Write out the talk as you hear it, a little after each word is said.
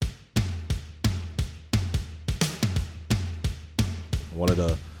One of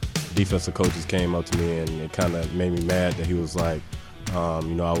the defensive coaches came up to me and it kind of made me mad that he was like, I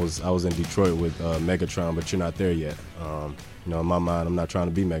was in Detroit with Megatron, but you're not there yet. In my mind, I'm not trying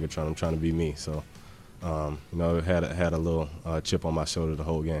to be Megatron. I'm trying to be me. So, it had a little chip on my shoulder the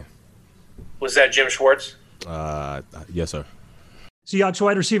whole game. Was that Jim Schwartz? Yes, sir. Seahawks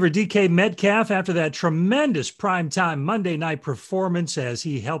wide receiver DK Metcalf, after that tremendous primetime Monday night performance as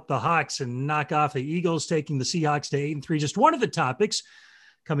he helped the Hawks and knock off the Eagles, taking the Seahawks to 8-3. Just one of the topics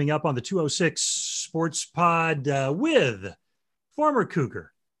coming up on the 206 Sports Pod with former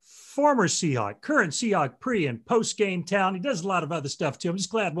Cougar, former Seahawk, current Seahawk pre- and post-game town. He does a lot of other stuff too. I'm just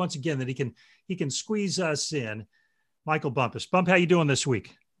glad once again that he can squeeze us in. Michael Bumpus. Bump, how you doing this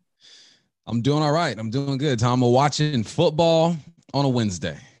week? I'm doing all right. I'm doing good, Tom. I'm watching football on a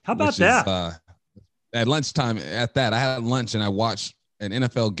Wednesday. How about that? At lunchtime, I had lunch and I watched an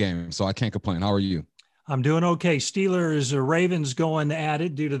NFL game, so I can't complain. How are you? I'm doing okay. Steelers, Ravens going at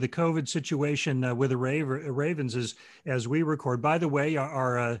it due to the COVID situation with the Ravens as we record. By the way,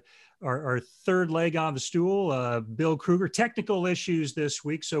 our third leg on the stool, Bill Cougar, technical issues this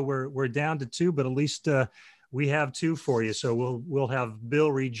week, so we're down to two, but at least we have two for you. So we'll have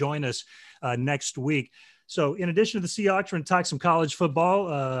Bill rejoin us next week. So in addition to the Seahawks, we're going to talk some college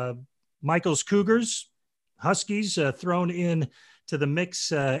football. Michael's Cougars, Huskies thrown in to the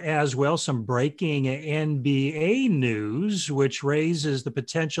mix as well. Some breaking NBA news, which raises the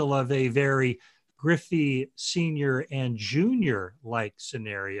potential of a very Griffey senior and junior-like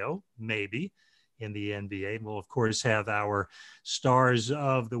scenario, maybe, in the NBA. We'll, of course, have our stars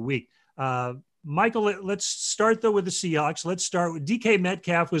of the week. Michael, let's start, though, with the Seahawks. Let's start with DK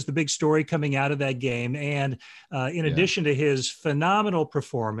Metcalf was the big story coming out of that game. And in addition to his phenomenal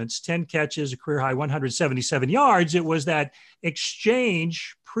performance, 10 catches, a career-high 177 yards, it was that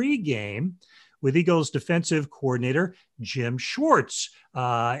exchange pregame with Eagles defensive coordinator Jim Schwartz.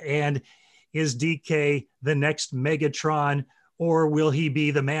 And is DK the next Megatron, or will he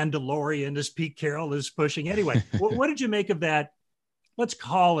be the Mandalorian, as Pete Carroll is pushing? Anyway, what did you make of that? Let's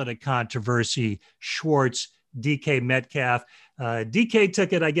call it a controversy, Schwartz, DK Metcalf. DK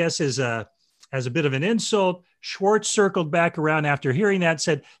took it, I guess, as a bit of an insult. Schwartz circled back around after hearing that,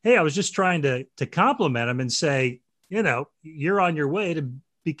 said, hey, I was just trying to compliment him and say, you're on your way to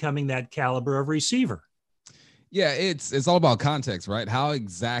becoming that caliber of receiver. Yeah, it's all about context, right? How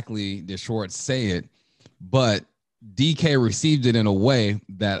exactly did Schwartz say it? But DK received it in a way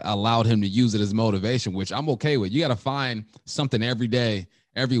that allowed him to use it as motivation, which I'm okay with. You got to find something every day,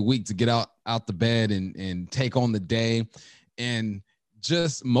 every week to get out the bed and take on the day and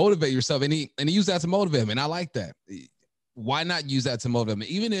just motivate yourself. And he used that to motivate him. And I like that. Why not use that to motivate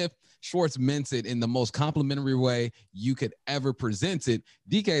him? Even if Schwartz meant it in the most complimentary way you could ever present it,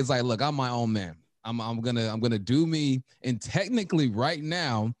 DK is like, look, I'm my own man. I'm gonna do me. And technically right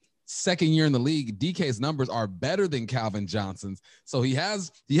now, second year in the league, DK's numbers are better than Calvin Johnson's. So he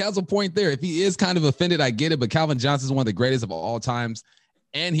has a point there. If he is kind of offended, I get it, but Calvin Johnson is one of the greatest of all times,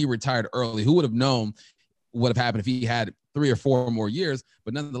 and he retired early. Who would have known what would have happened if he had 3 or 4 more years?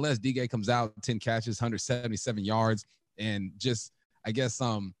 But nonetheless, DK comes out, 10 catches, 177 yards, and just, I guess,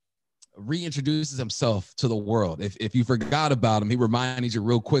 reintroduces himself to the world. If you forgot about him, he reminds you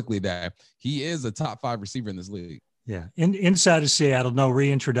real quickly that he is a top 5 receiver in this league. Yeah. Inside of Seattle, no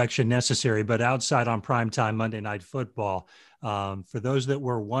reintroduction necessary, but outside on primetime Monday Night Football, for those that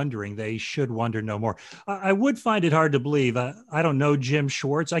were wondering, they should wonder no more. I would find it hard to believe. I don't know Jim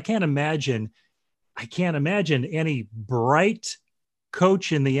Schwartz. I can't imagine any bright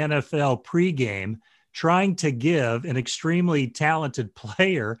coach in the NFL pregame trying to give an extremely talented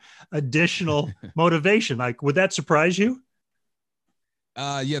player additional motivation. Like, would that surprise you?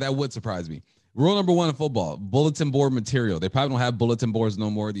 Yeah, that would surprise me. Rule number 1 in football, bulletin board material. They probably don't have bulletin boards no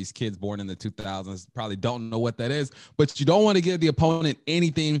more. These kids born in the 2000s probably don't know what that is, but you don't want to give the opponent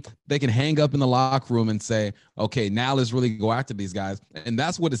anything they can hang up in the locker room and say, okay, now let's really go after these guys. And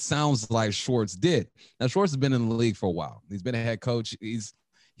that's what it sounds like Schwartz did. Now, Schwartz has been in the league for a while. He's been a head coach.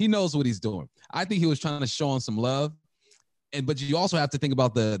 He knows what he's doing. I think he was trying to show him some love. But you also have to think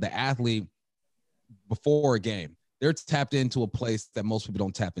about the athlete before a game. They're tapped into a place that most people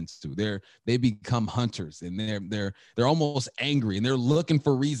don't tap into. They become hunters, and they're almost angry, and they're looking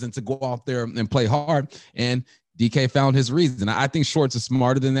for reason to go out there and play hard. And DK found his reason. I think Schwartz is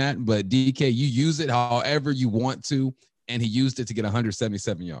smarter than that, but DK, you use it however you want to, and he used it to get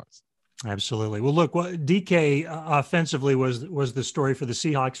 177 yards. Absolutely. Well, look, DK offensively was the story for the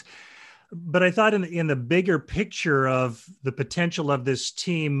Seahawks. But I thought in the bigger picture of the potential of this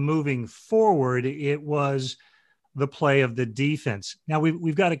team moving forward, it was the play of the defense. Now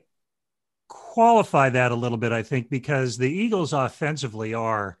we've got a qualify that a little bit, I think, because the Eagles offensively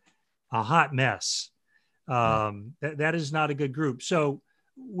are a hot mess. That is not a good group. So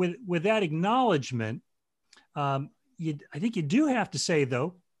with that acknowledgement, I think you do have to say,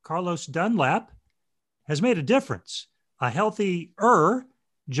 though, Carlos Dunlap has made a difference. A healthy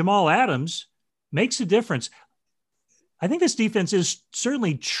Jamal Adams makes a difference. I think this defense is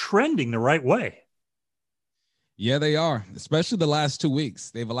certainly trending the right way. Yeah, they are, especially the last 2 weeks.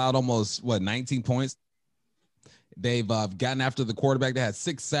 They've allowed almost, 19 points. They've gotten after the quarterback. They had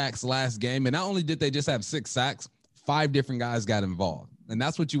 6 sacks last game. And not only did they just have 6 sacks, 5 different guys got involved. And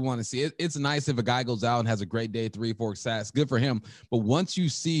that's what you want to see. It's nice if a guy goes out and has a great day, 3-4 sacks. Good for him. But once you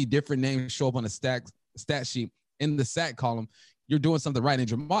see different names show up on a stat sheet in the sack column, you're doing something right. And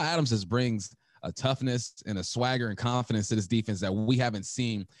Jamal Adams just brings a toughness and a swagger and confidence to this defense that we haven't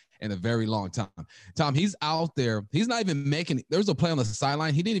seen in a very long time. Tom, he's out there. He's not even making – there was a play on the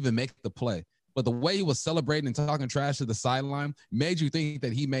sideline. He didn't even make the play. But the way he was celebrating and talking trash to the sideline made you think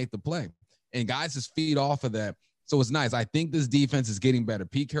that he made the play. And guys just feed off of that. So it's nice. I think this defense is getting better.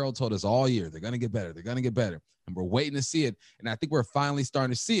 Pete Carroll told us all year, they're going to get better. They're going to get better. And we're waiting to see it. And I think we're finally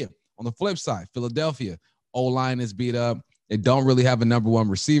starting to see it. On the flip side, Philadelphia, O-line is beat up. They don't really have a number one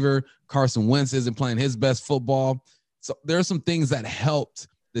receiver. Carson Wentz isn't playing his best football. So there are some things that helped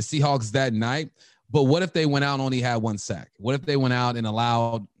the Seahawks that night. But what if they went out and only had 1 sack? What if they went out and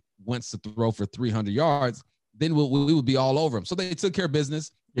allowed Wentz to throw for 300 yards? Then we would be all over them. So they took care of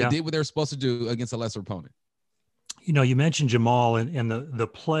business. They did what they were supposed to do against a lesser opponent. You know, you mentioned Jamal, and the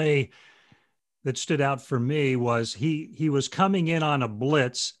play that stood out for me was he was coming in on a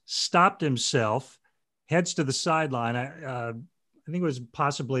blitz, stopped himself, heads to the sideline. I think it was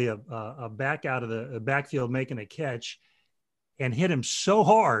possibly a back out of the backfield making a catch, and hit him so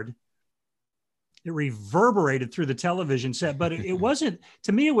hard it reverberated through the television set. But it wasn't,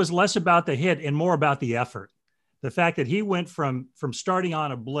 to me, it was less about the hit and more about the effort. The fact that he went from starting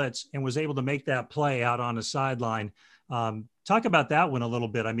on a blitz and was able to make that play out on the sideline. Talk about that one a little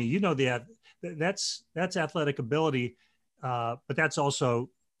bit. I mean, you know, that's athletic ability, but that's also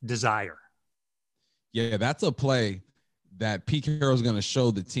desire. Yeah, that's a play that Pete Carroll is going to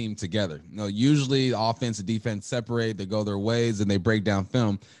show the team together. You know, usually the offense and defense separate, they go their ways, and they break down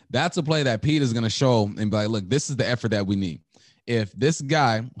film. That's a play that Pete is going to show and be like, look, this is the effort that we need. If this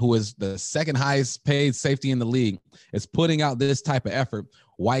guy, who is the second highest paid safety in the league, is putting out this type of effort,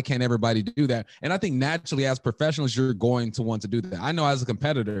 why can't everybody do that? And I think naturally as professionals, you're going to want to do that. I know as a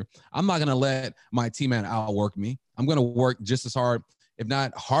competitor, I'm not going to let my teammate outwork me. I'm going to work just as hard, if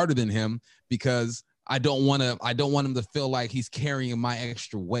not harder than him, because I don't want him to feel like he's carrying my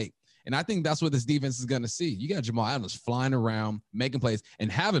extra weight. And I think that's what this defense is going to see. You got Jamal Adams flying around, making plays,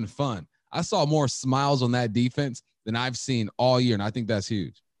 and having fun. I saw more smiles on that defense than I've seen all year, and I think that's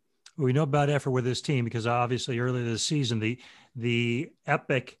huge. We know about effort with this team because obviously earlier this season, the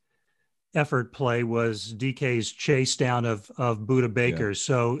epic effort play was DK's chase down of Buda Baker. Yeah.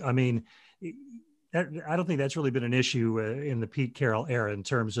 So, I mean, I don't think that's really been an issue in the Pete Carroll era in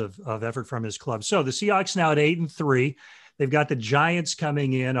terms of effort from his club. So the Seahawks now at 8-3. They've got the Giants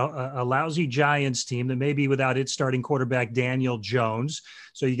coming in, a lousy Giants team that may be without its starting quarterback, Daniel Jones.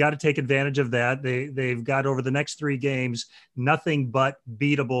 So you got to take advantage of that. They've got over the next 3 games, nothing but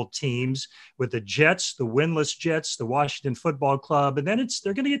beatable teams with the Jets, the winless Jets, the Washington Football Club. And then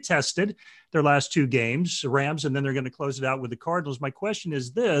they're going to get tested their last 2 games, Rams, and then they're going to close it out with the Cardinals. My question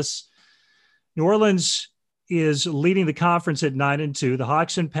is this: New Orleans is leading the conference at 9-2. The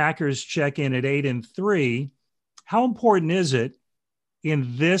Hawks and Packers check in at 8-3. How important is it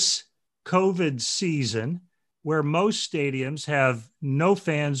in this COVID season where most stadiums have no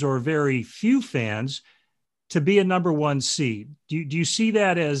fans or very few fans to be a number 1 seed? Do you see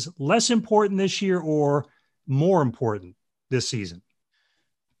that as less important this year or more important this season?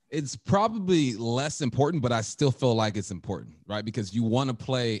 It's probably less important, but I still feel like it's important, right? Because you want to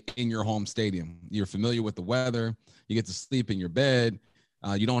play in your home stadium. You're familiar with the weather. You get to sleep in your bed.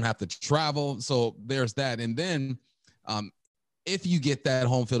 You don't have to travel. So there's that. And then if you get that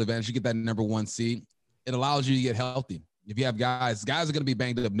home field advantage, you get that number 1 seed, it allows you to get healthy. If you have guys are going to be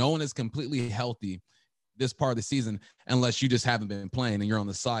banged up. No one is completely healthy this part of the season unless you just haven't been playing and you're on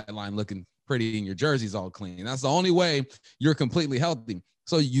the sideline looking pretty and your jersey's all clean. That's the only way you're completely healthy.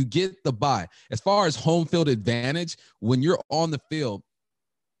 So you get the bye. As far as home field advantage, when you're on the field,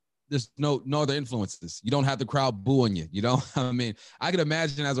 there's no other influences. You don't have the crowd booing you. You know, I mean, I can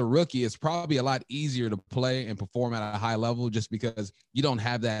imagine as a rookie, it's probably a lot easier to play and perform at a high level just because you don't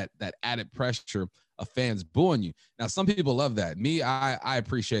have that added pressure of fans booing you. Now, some people love that. Me, I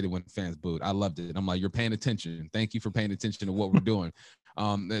appreciate it when fans booed. I loved it. I'm like, you're paying attention. Thank you for paying attention to what we're doing.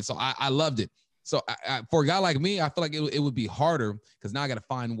 And so I loved it. So for a guy like me, I feel like it would be harder because now I got to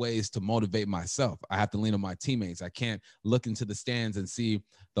find ways to motivate myself. I have to lean on my teammates. I can't look into the stands and see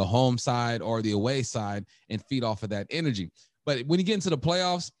the home side or the away side and feed off of that energy. But when you get into the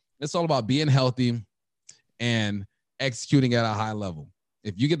playoffs, it's all about being healthy and executing at a high level.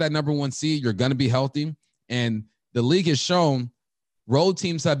 If you get that number 1 seed, you're going to be healthy. And the league has shown road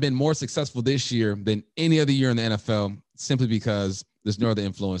teams have been more successful this year than any other year in the NFL simply because there's no other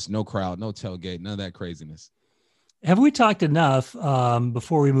influence, no crowd, no tailgate, none of that craziness. Have we talked enough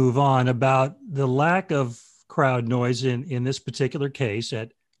before we move on about the lack of crowd noise in this particular case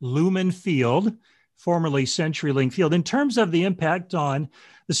at Lumen Field, formerly CenturyLink Field, in terms of the impact on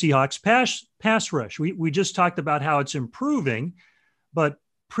the Seahawks pass rush? We just talked about how it's improving, but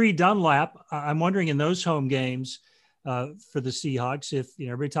pre-Dunlap, I'm wondering in those home games for the Seahawks, if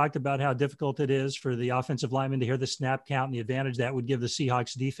everybody talked about how difficult it is for the offensive lineman to hear the snap count and the advantage that would give the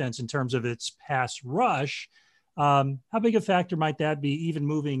Seahawks defense in terms of its pass rush. How big a factor might that be even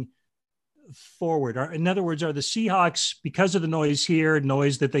moving forward? In other words, are the Seahawks, because of the noise here,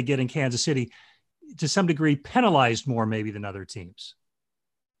 noise that they get in Kansas City, to some degree penalized more maybe than other teams?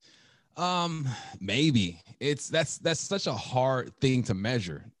 Maybe that's such a hard thing to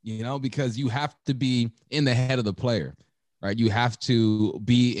measure, because you have to be in the head of the player, right? You have to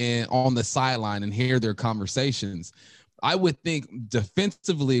be on the sideline and hear their conversations. I would think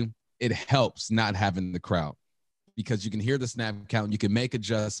defensively, it helps not having the crowd because you can hear the snap count. You can make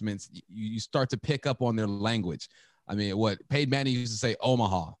adjustments. You start to pick up on their language. I mean, what Peyton Manning used to say,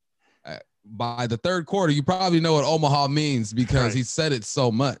 Omaha. By the third quarter, you probably know what Omaha means because he said it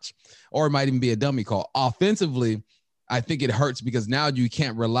so much, or it might even be a dummy call. Offensively, I think it hurts because now you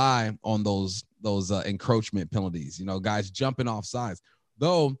can't rely on those encroachment penalties, guys jumping off sides.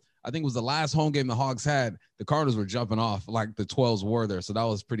 Though I think it was the last home game the Hogs had, the Cardinals were jumping off like the 12s were there. So that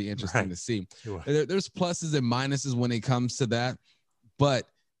was pretty interesting to see. Sure. There's pluses and minuses when it comes to that, but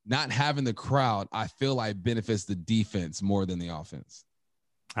not having the crowd, I feel like benefits the defense more than the offense.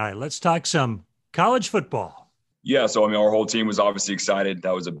 All right, let's talk some college football. Yeah, so our whole team was obviously excited.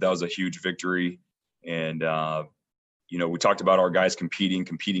 That was a huge victory, and we talked about our guys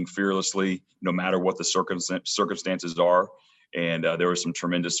competing fearlessly, no matter what the circumstances are. And there were some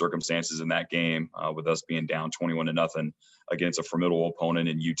tremendous circumstances in that game with us being down 21-0 against a formidable opponent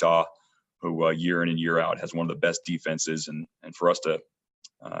in Utah, who year in and year out has one of the best defenses, and for us to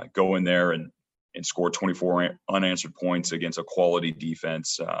go in there and score 24 unanswered points against a quality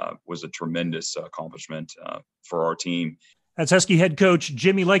defense was a tremendous accomplishment for our team. That's Husky head coach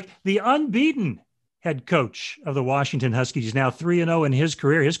Jimmy Lake, the unbeaten head coach of the Washington Huskies. He's now 3-0 in his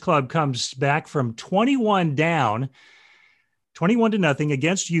career. His club comes back from 21 down, 21-0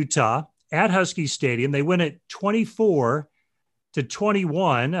 against Utah at Husky Stadium. They win it 24-21,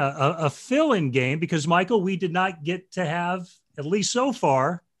 a fill-in game because, Michael, we did not get to have, at least so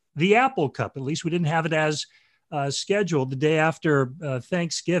far, the Apple Cup. At least we didn't have it as scheduled the day after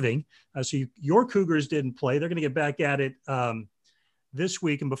Thanksgiving. So your Cougars didn't play. They're going to get back at it this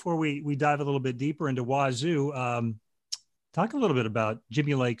week. And before we dive a little bit deeper into Wazoo, talk a little bit about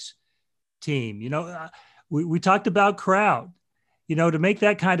Jimmy Lake's team. We talked about crowd. To make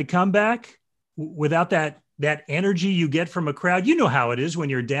that kind of comeback without that energy you get from a crowd, how it is when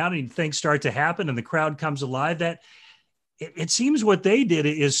you're down and things start to happen and the crowd comes alive. It seems what they did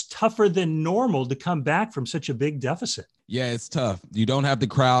is tougher than normal to come back from such a big deficit. Yeah, it's tough. You don't have the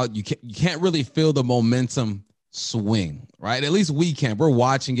crowd. You can't really feel the momentum swing, right? At least we can. We're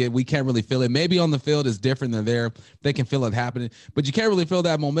watching it. We can't really feel it. Maybe on the field is different than there. They can feel it happening, but you can't really feel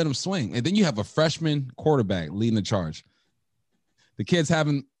that momentum swing. And then you have a freshman quarterback leading the charge. The kid's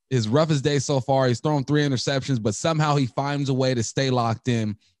having his roughest day so far. He's thrown 3 interceptions, but somehow he finds a way to stay locked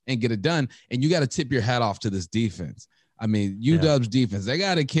in and get it done. And you got to tip your hat off to this defense. I mean, UW's defense, they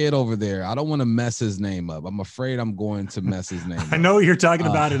got a kid over there. I don't want to mess his name up. I'm afraid I'm going to mess his name up. I know what you're talking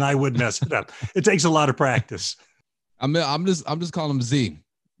about, and I would mess it up. It takes a lot of practice. I'm just calling him Z.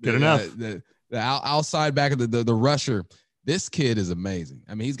 Good enough. The outside back of the rusher. This kid is amazing.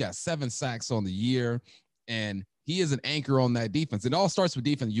 I mean, he's got 7 sacks on the year, and he is an anchor on that defense. It all starts with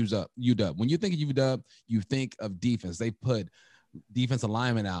defense. UW. When you think of UW, you think of defense. They put defensive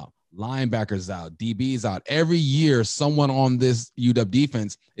linemen out, linebackers out, DBs out. Every year, someone on this UW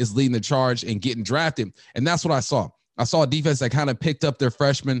defense is leading the charge and getting drafted. And that's what I saw. I saw a defense that kind of picked up their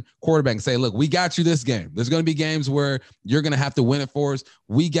freshman quarterback and say, look, we got you this game. There's going to be games where you're going to have to win it for us.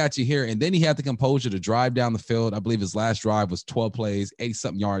 We got you here. And then he had the composure to drive down the field. I believe his last drive was 12 plays,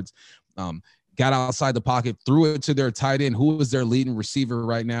 80-something yards. Got outside the pocket, threw it to their tight end, who is their leading receiver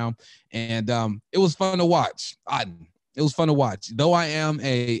right now. And it was fun to watch. It was fun to watch. Though I am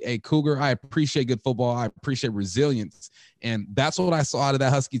a Cougar, I appreciate good football. I appreciate resilience. And that's what I saw out of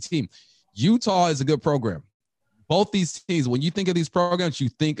that Husky team. Utah is a good program. Both these teams, when you think of these programs, you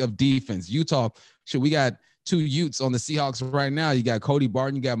think of defense. Utah, we got 2 Utes on the Seahawks right now. You got Cody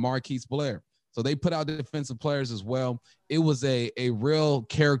Barton, you got Marquise Blair. So they put out defensive players as well. It was a real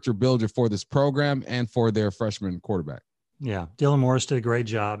character builder for this program and for their freshman quarterback. Yeah, Dylan Morris did a great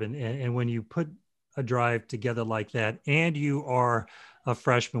job. And when you put a drive together like that and you are a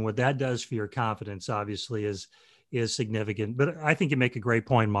freshman, what that does for your confidence obviously is significant. But I think you make a great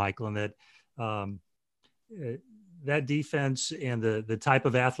point, Michael, in that that defense and the type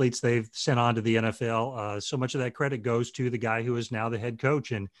of athletes they've sent on to the NFL, so much of that credit goes to the guy who is now the head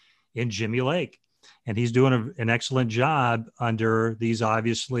coach in Jimmy Lake. And he's doing an excellent job under these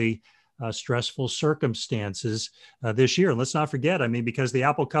obviously stressful circumstances this year. And let's not forget, I mean, because the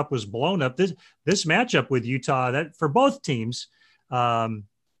Apple Cup was blown up, this matchup with Utah, that for both teams,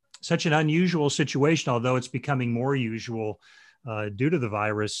 such an unusual situation, although it's becoming more usual due to the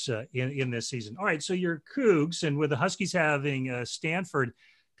virus in this season. All right, so your Cougs, and with the Huskies having Stanford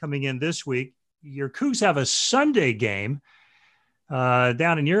coming in this week, your Cougs have a Sunday game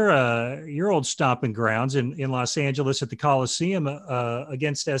down in your old stomping grounds in Los Angeles at the Coliseum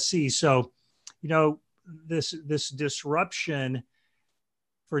against SC. So, you know, this disruption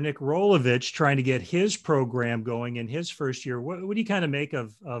for Nick Rolovich trying to get his program going in his first year. What do you kind of make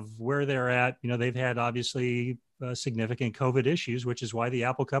of where they're at? You know, they've had obviously significant COVID issues, which is why the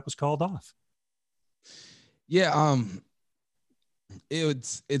Apple Cup was called off. Yeah,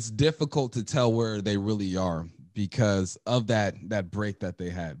 it's difficult to tell where they really are because of that break that they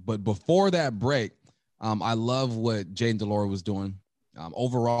had. But before that break, I love what Jaden Delore was doing.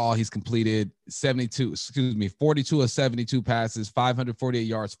 Overall, he's completed 42 of 72 passes, 548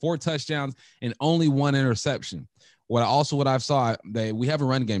 yards, 4 touchdowns, and only 1 interception. What I've saw, we have a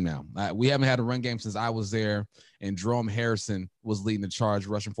run game now. We haven't had a run game since I was there, and Jerome Harrison was leading the charge,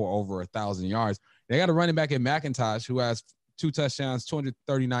 rushing for over 1,000 yards. They got a running back in McIntosh who has 2 touchdowns,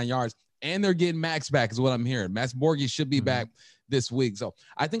 239 yards, and they're getting Max back is what I'm hearing. Max Borghi should be back this week. So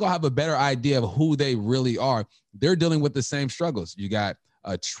I think I'll have a better idea of who they really are. They're dealing with the same struggles. You got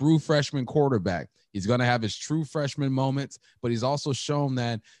a true freshman quarterback. He's going to have his true freshman moments, but he's also shown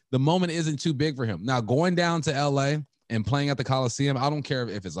that the moment isn't too big for him. Now, going down to LA and playing at the Coliseum, I don't care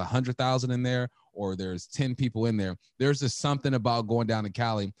if it's 100,000 in there or there's 10 people in there. There's just something about going down to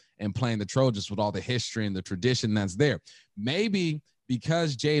Cali and playing the Trojans with all the history and the tradition that's there. Maybe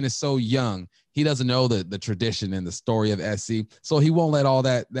because Jane is so young, he doesn't know the tradition and the story of SC, so he won't let all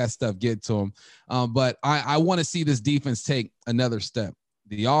that stuff get to him. But I want to see this defense take another step.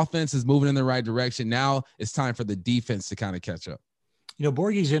 The offense is moving in the right direction. Now it's time for the defense to kind of catch up. You know,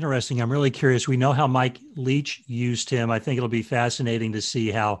 Borghi's interesting. I'm really curious. We know how Mike Leach used him. I think it'll be fascinating to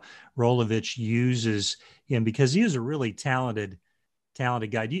see how Rolovich uses him because he is a really talented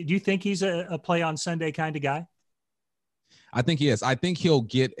guy. Do you think he's a play on Sunday kind of guy? I think he is. I think he'll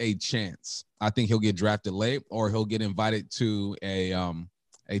get a chance. I think he'll get drafted late or he'll get invited to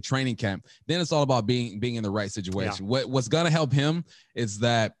a training camp. Then it's all about being in the right situation. Yeah. What's going to help him is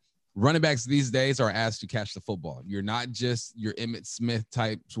that running backs these days are asked to catch the football. You're not just your Emmitt Smith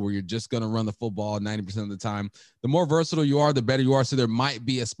types where you're just going to run the football 90% of the time. The more versatile you are, the better you are. So there might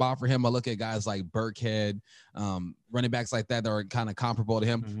be a spot for him. I look at guys like Burkhead, running backs like that are kind of comparable to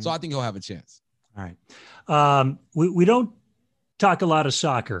him. So I think he'll have a chance. All right. We don't talk a lot of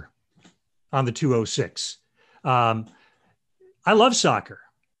soccer on the 206. I love soccer,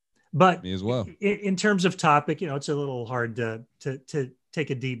 but me as well. In terms of topic, you know, it's a little hard to take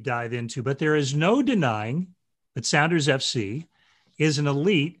a deep dive into, but there is no denying that Sounders FC is an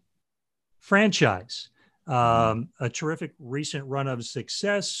elite franchise. A terrific recent run of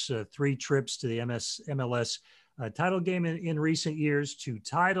success, 3 trips to the MLS title game in recent years, 2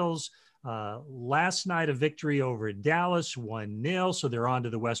 titles. Last night, a victory over Dallas, 1-0. So they're on to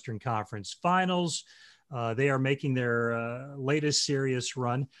the Western Conference Finals. They are making their latest serious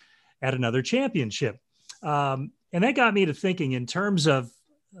run at another championship. And that got me to thinking in terms of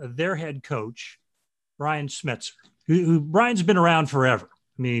their head coach, Brian Schmetzer, who Brian's been around forever.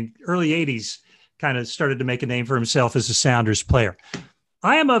 I mean, early 80s kind of started to make a name for himself as a Sounders player.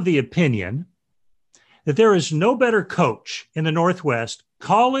 I am of the opinion that there is no better coach in the Northwest,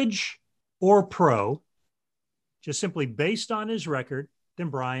 college or pro, just simply based on his record, than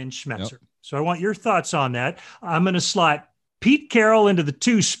Brian Schmetzer. Yep. So I want your thoughts on that. I'm going to slot Pete Carroll into the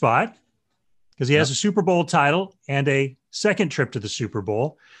 2 spot because he has a Super Bowl title and a second trip to the Super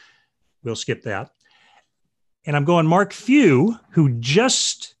Bowl. We'll skip that. And I'm going Mark Few, who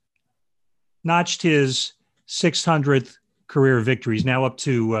just notched his 600th career victories, now up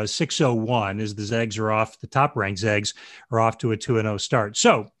to 601 as the Zags are off, the top-ranked Zags are off to a 2-0 start.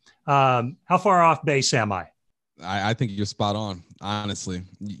 So how far off base am I? I think you're spot on, honestly.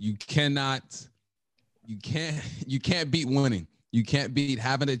 You can't beat winning. You can't beat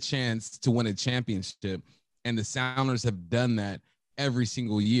having a chance to win a championship. And the Sounders have done that every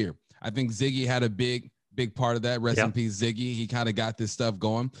single year. I think Ziggy had a big part of that. Rest in peace, Ziggy. He kind of got this stuff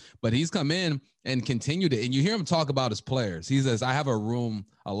going, but he's come in and continued it. And you hear him talk about his players. He says, I have a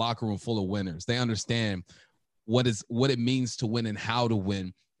locker room full of winners. They understand what it means to win and how to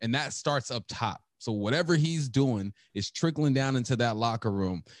win. And that starts up top. So whatever he's doing is trickling down into that locker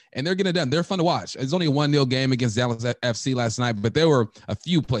room, and they're getting it done. They're fun to watch. It's only a 1-0 game against Dallas FC last night, but there were a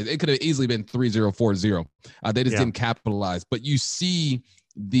few plays. It could have easily been 3-0, 4-0. They just didn't capitalize. But you see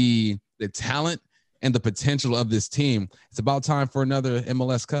the talent and the potential of this team. It's about time for another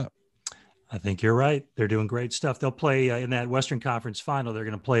MLS Cup. I think you're right. They're doing great stuff. They'll play in that Western Conference final. They're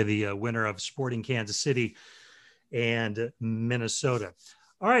going to play the winner of Sporting Kansas City and Minnesota.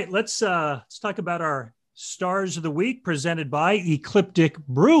 All right, let's talk about our Stars of the Week presented by Ecliptic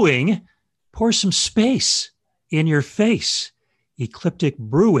Brewing. Pour some space in your face.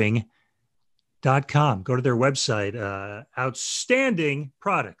 EclipticBrewing.com. Go to their website. Outstanding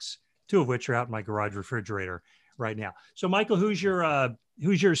products, 2 of which are out in my garage refrigerator right now. So, Michael, who's your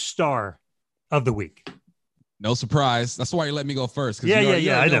star of the week? No surprise. That's why you let me go first. Yeah.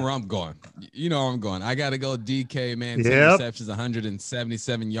 I know where I'm going. You know where I'm going. I got to go DK, man. 10 receptions,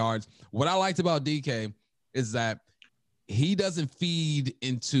 177 yards. What I liked about DK is that he doesn't feed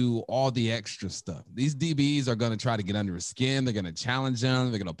into all the extra stuff. These DBs are going to try to get under his skin. They're going to challenge him.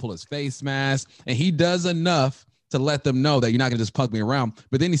 They're going to pull his face mask. And he does enough to let them know that you're not going to just punk me around.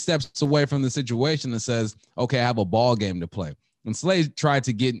 But then he steps away from the situation and says, okay, I have a ball game to play. And Slade tried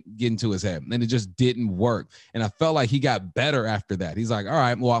to get into his head, and it just didn't work. And I felt like he got better after that. He's like, all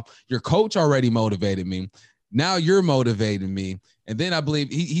right, well, your coach already motivated me. Now you're motivating me. And then I believe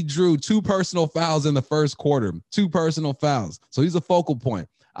he drew 2 personal fouls in the first quarter, 2 personal fouls. So he's a focal point.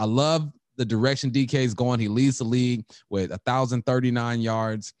 I love the direction DK's going. He leads the league with 1,039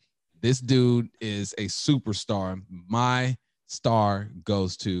 yards. This dude is a superstar. My star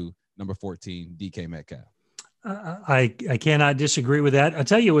goes to number 14, DK Metcalf. I cannot disagree with that. I'll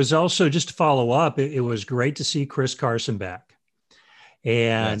tell you, it was also, just to follow up, it was great to see Chris Carson back.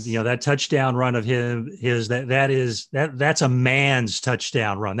 And, that touchdown run of that's a man's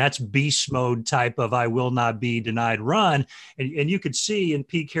touchdown run. That's beast mode type of I will not be denied run. And you could see in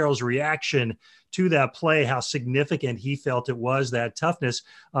Pete Carroll's reaction to that play how significant he felt it was, that toughness.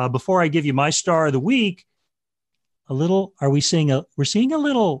 Before I give you my star of the week, we're seeing a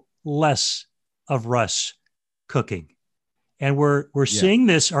little less of Russ cooking, and we're seeing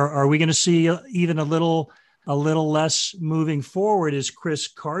this. Are we going to see even a little less moving forward as Chris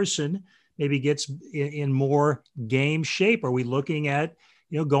Carson maybe gets in more game shape? Are we looking at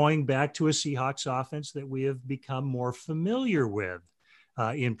going back to a Seahawks offense that we have become more familiar with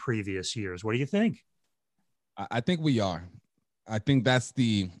in previous years? What do you think? I think we are. I think that's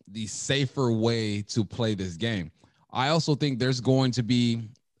the safer way to play this game. I also think there's going to be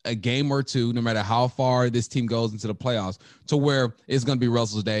a game or two, no matter how far this team goes into the playoffs, to where it's going to be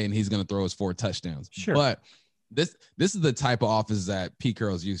Russell's day and he's going to throw his 4 touchdowns. Sure. But this is the type of offense that Pete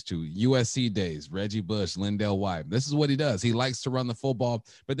Carroll's used to. USC days, Reggie Bush, Lindell White. This is what he does. He likes to run the football,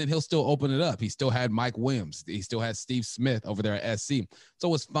 but then he'll still open it up. He still had Mike Williams. He still had Steve Smith over there at SC.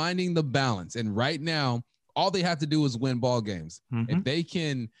 So it's finding the balance. And right now, all they have to do is win ball games. Mm-hmm. If they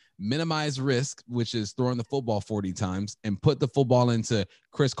can minimize risk, which is throwing the football 40 times, and put the football into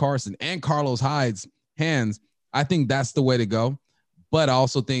Chris Carson and Carlos Hyde's hands, I think that's the way to go. But I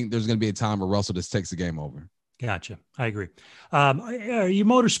also think there's going to be a time where Russell just takes the game over. Gotcha. I agree. Are you a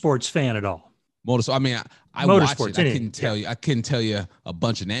motorsports fan at all? I mean, I watch it. I couldn't tell you a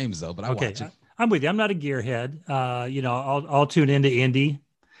bunch of names though, but I watch it. I'm with you. I'm not a gearhead. I'll tune into Indy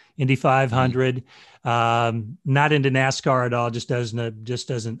 500. Not into NASCAR at all. Just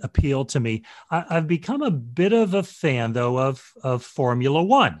doesn't appeal to me. I've become a bit of a fan though of Formula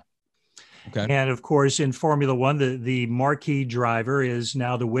One. Okay. And of course, in Formula One, the marquee driver is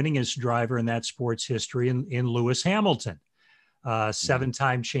now the winningest driver in that sport's history in Lewis Hamilton,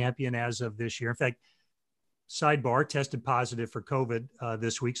 7-time champion as of this year. In fact, sidebar, tested positive for COVID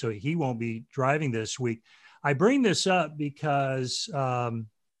this week, so he won't be driving this week. I bring this up because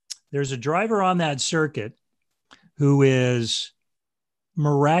there's a driver on that circuit who is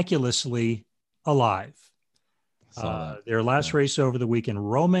miraculously alive. Their last race over the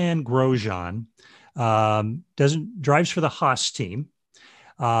weekend, Roman Grosjean, drives for the Haas team.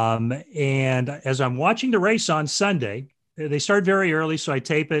 And as I'm watching the race on Sunday, they start very early, so I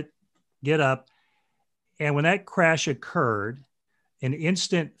tape it, get up. And when that crash occurred, an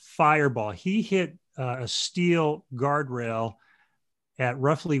instant fireball, he hit a steel guardrail at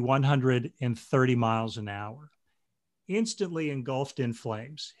roughly 130 miles an hour, instantly engulfed in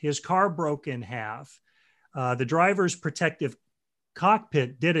flames. His car broke in half. The driver's protective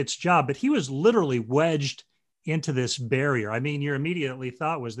cockpit did its job, but he was literally wedged into this barrier. I mean, your immediately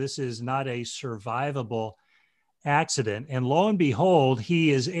thought was, this is not a survivable accident. And lo and behold,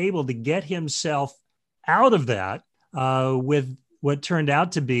 he is able to get himself out of that with what turned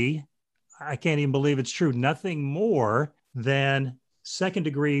out to be, I can't even believe it's true, nothing more than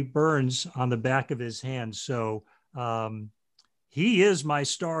second-degree burns on the back of his hand. So he is my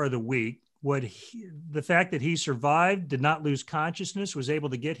star of the week. The fact that he survived, did not lose consciousness, was able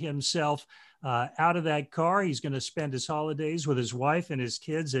to get himself out of that car. He's going to spend his holidays with his wife and his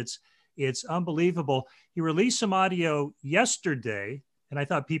kids. It's unbelievable. He released some audio yesterday, and I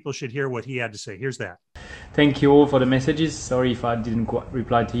thought people should hear what he had to say. Here's that. Thank you all for the messages. Sorry if I didn't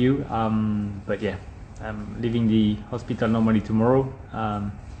reply to you. But yeah, I'm leaving the hospital normally tomorrow.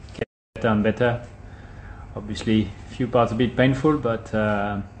 Get better and better. Obviously, a few parts a bit painful, but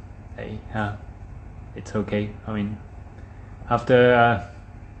hey, it's okay. I mean, after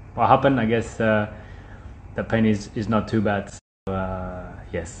what happened, I guess the pain is not too bad. So,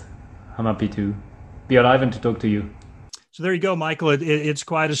 yes, I'm happy to be alive and to talk to you. So there you go, Michael. It's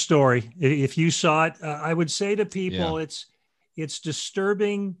quite a story. If you saw it, I would say to people, it's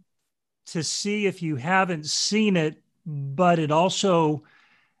disturbing to see if you haven't seen it, but it also,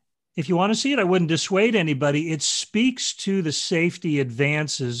 if you want to see it, I wouldn't dissuade anybody. It speaks to the safety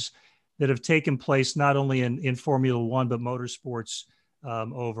advances that have taken place not only in Formula One, but motorsports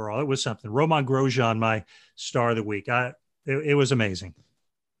overall. It was something. Romain Grosjean, my star of the week. It was amazing.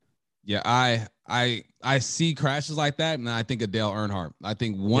 Yeah, I see crashes like that, and I think of Dale Earnhardt. I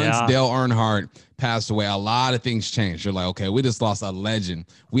think once Dale Earnhardt passed away, a lot of things changed. You're like, okay, we just lost a legend.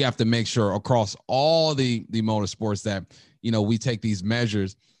 We have to make sure across all the motorsports that, you know, we take these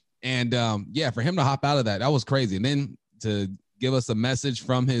measures. And for him to hop out of that was crazy. And then to give us a message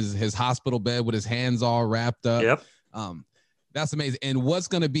from his hospital bed with his hands all wrapped up. Yep. That's amazing. And what's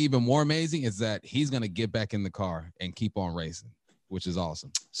going to be even more amazing is that he's going to get back in the car and keep on racing, which is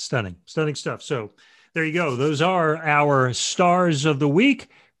awesome. Stunning stuff. So there you go. Those are our stars of the week,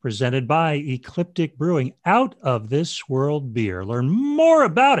 presented by Ecliptic Brewing. Out of this world beer. Learn more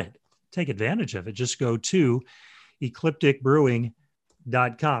about it. Take advantage of it. Just go to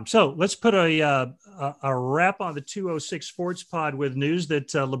eclipticbrewing.com. So let's put a wrap on the 206 Sports Pod with news that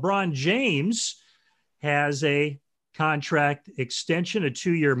LeBron James has a contract extension, a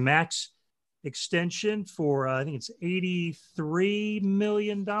 2-year max extension for I think it's $83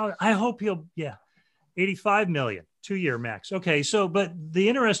 million. I hope $85 million, 2-year max. Okay, so but the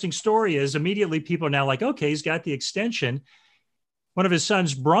interesting story is immediately people are now like, okay, he's got the extension. One of his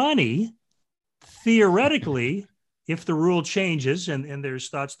sons, Bronny, theoretically, if the rule changes, and there's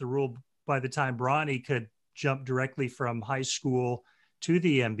thoughts the rule by the time Bronny could jump directly from high school to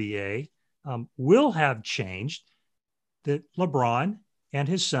the NBA will have changed, that LeBron and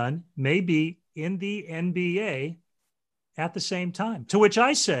his son may be in the NBA at the same time. To which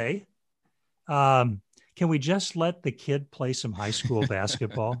I say, can we just let the kid play some high school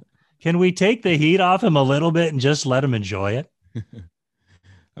basketball? Can we take the heat off him a little bit and just let him enjoy it?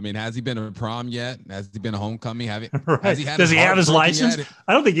 I mean, has he been to prom yet? Has he been to homecoming? Does he have his license?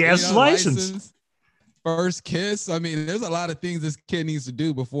 I don't think he has his license. First kiss. I mean, there's a lot of things this kid needs to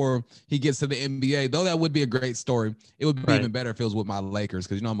do before he gets to the NBA. Though that would be a great story. It would be even better if it was with my Lakers,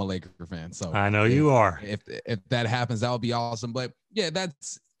 because you know I'm a Laker fan. So I know you are. If that happens, that would be awesome. But yeah,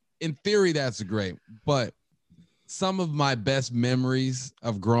 that's in theory that's great. But some of my best memories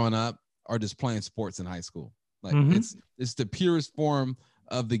of growing up are just playing sports in high school. Like it's the purest form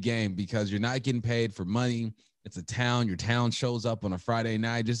of the game, because you're not getting paid for money. It's a town. Your town shows up on a Friday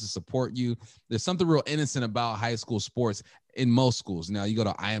night just to support you. There's something real innocent about high school sports in most schools. Now you go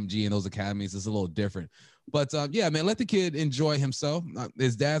to IMG and those academies, it's a little different. But yeah, man, let the kid enjoy himself.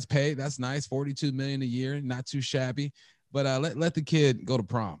 His dad's paid. That's nice. $42 million a year. Not too shabby. But let the kid go to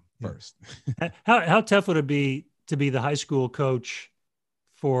prom first. How tough would it be to be the high school coach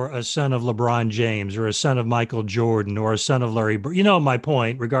for a son of LeBron James or a son of Michael Jordan or a son of Larry Bird? You know my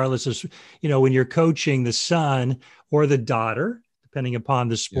point, regardless of, when you're coaching the son or the daughter, depending upon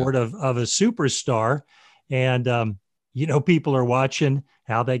the sport of a superstar. And, people are watching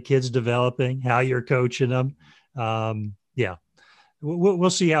how that kid's developing, how you're coaching them. We'll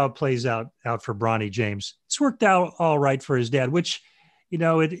see how it plays out for Bronny James. It's worked out all right for his dad, which,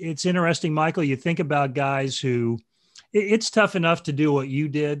 It's interesting, Michael. You think about guys who it's tough enough to do what you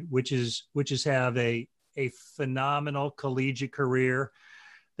did, which is have a phenomenal collegiate career.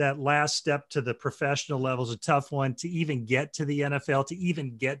 That last step to the professional level is a tough one to even get to the NFL, to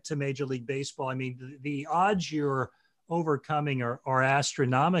even get to Major League Baseball. I mean, the odds you're overcoming are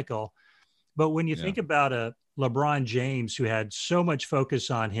astronomical. But when you think about a LeBron James, who had so much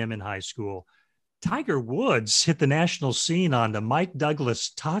focus on him in high school, Tiger Woods hit the national scene on the Mike Douglas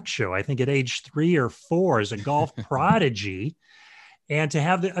talk show, I think at age 3 or 4 as a golf prodigy. And to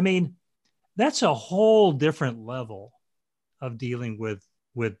have that's a whole different level of dealing with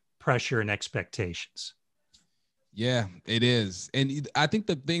pressure and expectations. Yeah, it is. And I think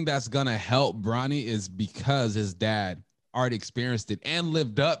the thing that's going to help Bronny is because his dad already experienced it and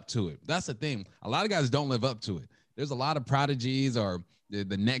lived up to it. That's the thing. A lot of guys don't live up to it. There's a lot of prodigies or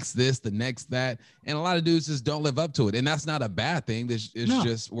the next this, the next that, and a lot of dudes just don't live up to it. And that's not a bad thing. It's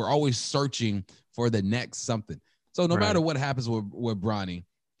just we're always searching for the next something. So no matter what happens with Bronny,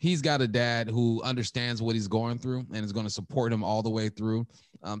 he's got a dad who understands what he's going through and is going to support him all the way through.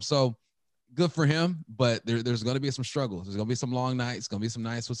 So good for him, but there's going to be some struggles. There's going to be some long nights, going to be some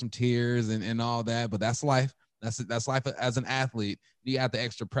nights with some tears and all that, but that's life. That's life as an athlete. You got the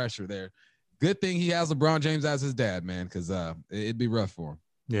extra pressure there. Good thing he has LeBron James as his dad, man, because it'd be rough for him.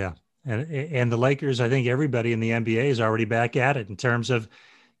 Yeah. And the Lakers, I think everybody in the NBA is already back at it in terms of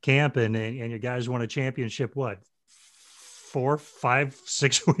camp, and your guys won a championship, 4, 5,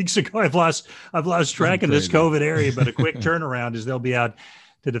 6 weeks ago. I've lost track in this COVID area, but a quick turnaround as they'll be out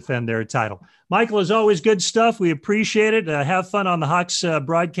to defend their title. Michael, as always, good stuff. We appreciate it. Have fun on the Hawks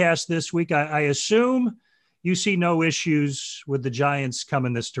broadcast this week. I assume you see no issues with the Giants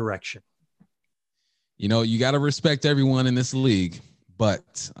coming this direction. You got to respect everyone in this league,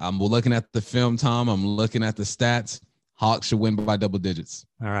 but I'm looking at the film, Tom. I'm looking at the stats. Hawks should win by double digits.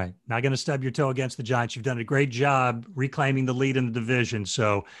 All right. Not going to stub your toe against the Giants. You've done a great job reclaiming the lead in the division.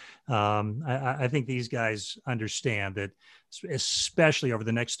 So I think these guys understand that, especially over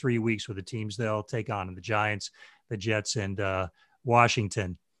the next 3 weeks with the teams they'll take on, the Giants, the Jets, and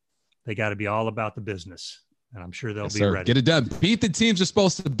Washington, they got to be all about the business. And I'm sure they'll be ready. Get it done. Beat the teams you're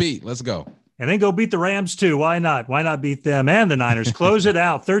supposed to beat. Let's go. And then go beat the Rams too. Why not? Why not beat them and the Niners? Close it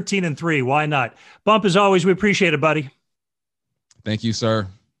out 13-3. Why not? Bump, as always, we appreciate it, buddy. Thank you, sir.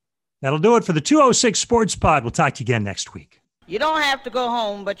 That'll do it for the 206 Sports Pod. We'll talk to you again next week. You don't have to go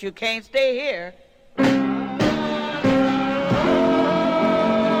home, but you can't stay here.